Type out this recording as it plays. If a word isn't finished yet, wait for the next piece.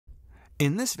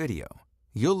In this video,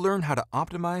 you'll learn how to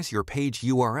optimize your page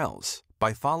URLs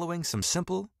by following some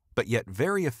simple but yet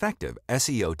very effective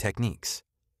SEO techniques.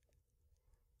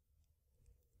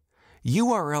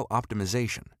 URL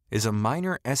optimization is a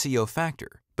minor SEO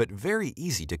factor but very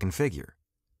easy to configure.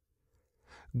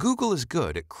 Google is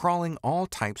good at crawling all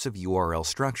types of URL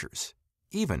structures,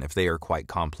 even if they are quite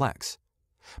complex.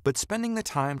 But spending the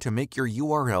time to make your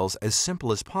URLs as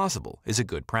simple as possible is a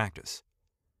good practice.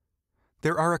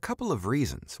 There are a couple of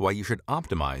reasons why you should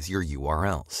optimize your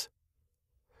URLs.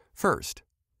 First,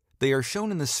 they are shown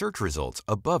in the search results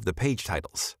above the page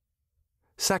titles.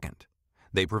 Second,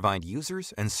 they provide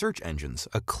users and search engines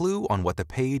a clue on what the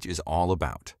page is all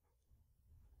about.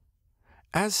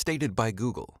 As stated by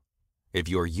Google, if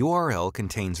your URL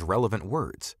contains relevant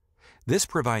words, this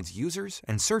provides users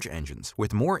and search engines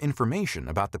with more information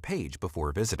about the page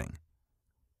before visiting.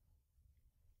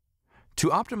 To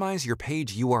optimize your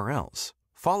page URLs,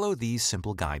 follow these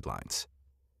simple guidelines.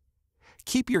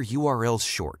 Keep your URLs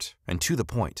short and to the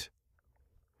point.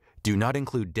 Do not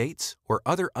include dates or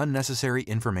other unnecessary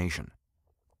information.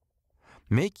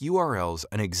 Make URLs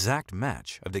an exact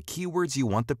match of the keywords you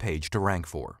want the page to rank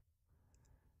for.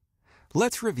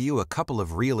 Let's review a couple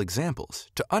of real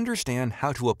examples to understand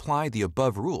how to apply the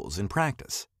above rules in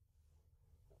practice.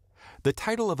 The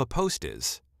title of a post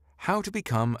is How to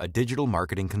Become a Digital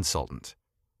Marketing Consultant.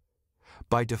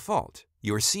 By default,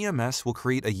 your CMS will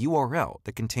create a URL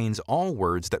that contains all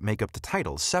words that make up the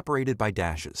title separated by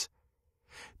dashes.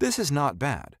 This is not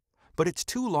bad, but it's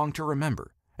too long to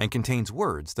remember and contains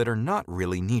words that are not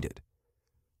really needed.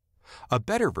 A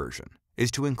better version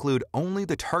is to include only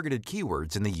the targeted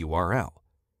keywords in the URL.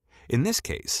 In this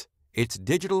case, it's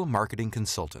Digital Marketing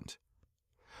Consultant.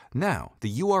 Now,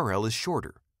 the URL is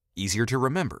shorter, easier to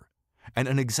remember, and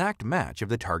an exact match of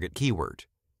the target keyword.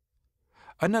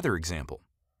 Another example.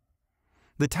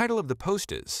 The title of the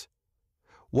post is,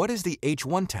 What is the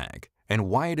H1 tag and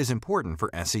why it is important for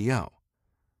SEO?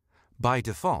 By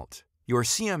default, your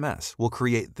CMS will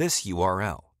create this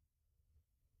URL.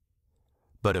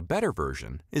 But a better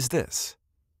version is this.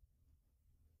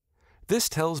 This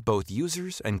tells both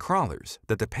users and crawlers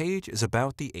that the page is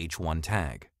about the H1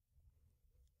 tag.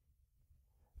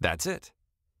 That's it.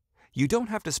 You don't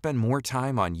have to spend more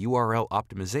time on URL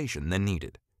optimization than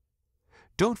needed.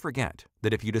 Don't forget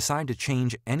that if you decide to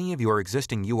change any of your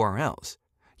existing URLs,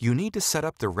 you need to set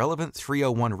up the relevant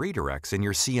 301 redirects in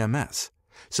your CMS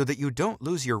so that you don't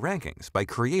lose your rankings by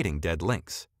creating dead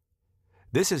links.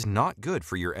 This is not good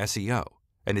for your SEO,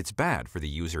 and it's bad for the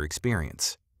user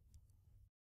experience.